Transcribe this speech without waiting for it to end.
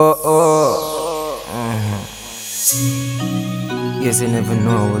Yes, you never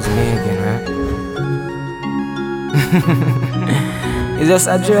know it was me again, right? It's just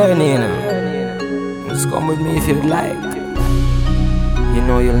a journey, you know. Just come with me if you'd like. You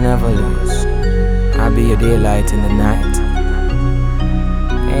know you'll never lose. I'll be your daylight in the night.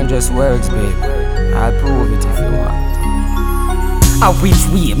 Ain't just words, babe. I'll prove it if you want. I which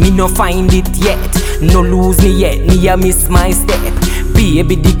way me no find it yet. No lose me yet, me a miss my step.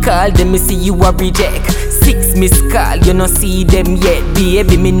 Baby the call, them me see you a reject. 6 missed call, you no see them yet.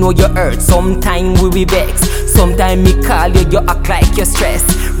 Baby me know you hurt, sometime we be vex. Sometime me call you, you act like you're stressed.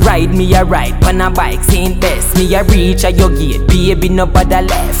 Ride me a ride, pan a bike, ain't best. Me a reach at your gate, baby no bother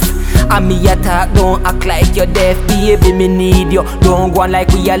left. And me a talk, don't act like you're deaf. Baby, me need you, don't go on like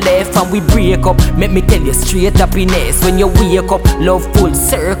we are left. And we break up, make me tell you straight happiness. When you wake up, love full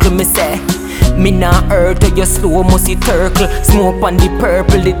circle, me say. Me nah hurt or you slow, must it turtle. Smoke on the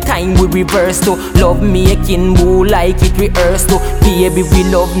purple, the time we reverse to. Love making boo like it rehearsed to. Baby, we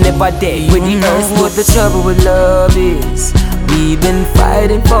love never dead when the earth what the trouble with love is. We've been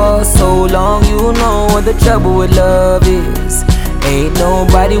fighting for so long. You know what the trouble with love is. Ain't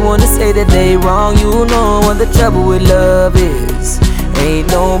nobody wanna say that they wrong. You know what the trouble with love is. Ain't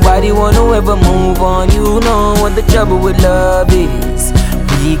nobody wanna ever move on. You know what the trouble with love is.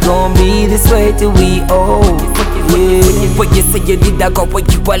 We gon' be this way till we old. Yeah. What you say you did, I go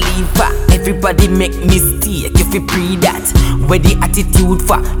what you a leave for. Everybody make mistake if you pre that. Where the attitude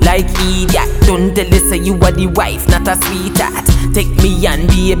for, like idiot. Don't tell us say you are the wife, not a sweetheart. Take me and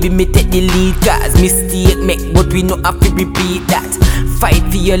baby, me take the lead. Cause mistake make, but we no have to repeat that. Fight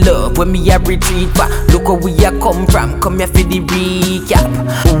for your love when me a retreat for. Look where we a come from, come here for the recap.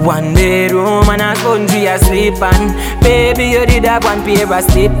 1 bedroom and a country a sleep on. Baby, you did have 1 pair of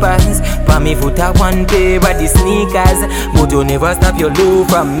slippers. For me foot a 1 pair of the sneakers. But you never stop your love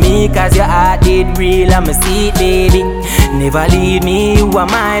from me. Cause your heart did real, I'm a seat, baby. Never leave me, you are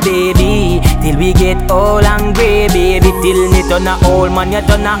my baby. Till we get old and grey, baby. Till me turn a old man, you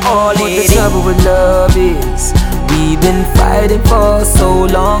turn a old lady. What the trouble with love is. We've been fighting for so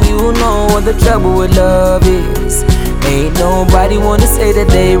long. You know what the trouble with love is. Ain't nobody wanna say that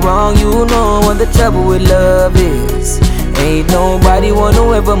they wrong. You know what the trouble with love is. Ain't nobody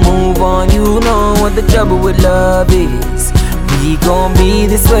wanna ever move on. You know what the trouble with love is. We gon' be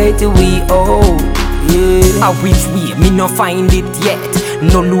this way till we old. Yeah. I which way me no find it yet.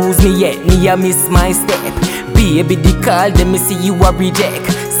 No lose me yet, me a miss my step. Baby the call, them me see you a reject.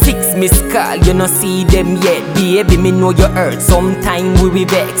 6 missed call, you no see them yet. Baby, me know you hurt, sometime we be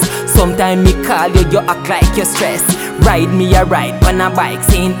vex. Sometime me call you, you act like you're stressed. Ride me a ride, pan a bike,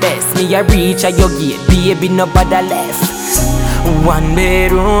 ain't best. Me a reach at your gate, baby, no bother left. 1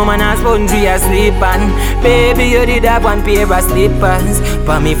 bedroom and a sponge we a sleep on. Baby, you did have 1 pair of slippers.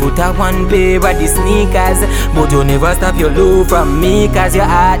 For me foot a 1 pair of the sneakers. But you never stop your love from me. Cause your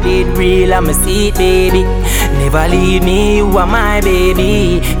heart did real, I'm a seat, baby. Never leave me, you are my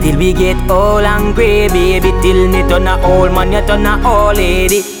baby. Till we get old and grey, baby. Till me turn a old man, you turn a old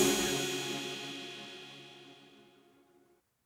lady.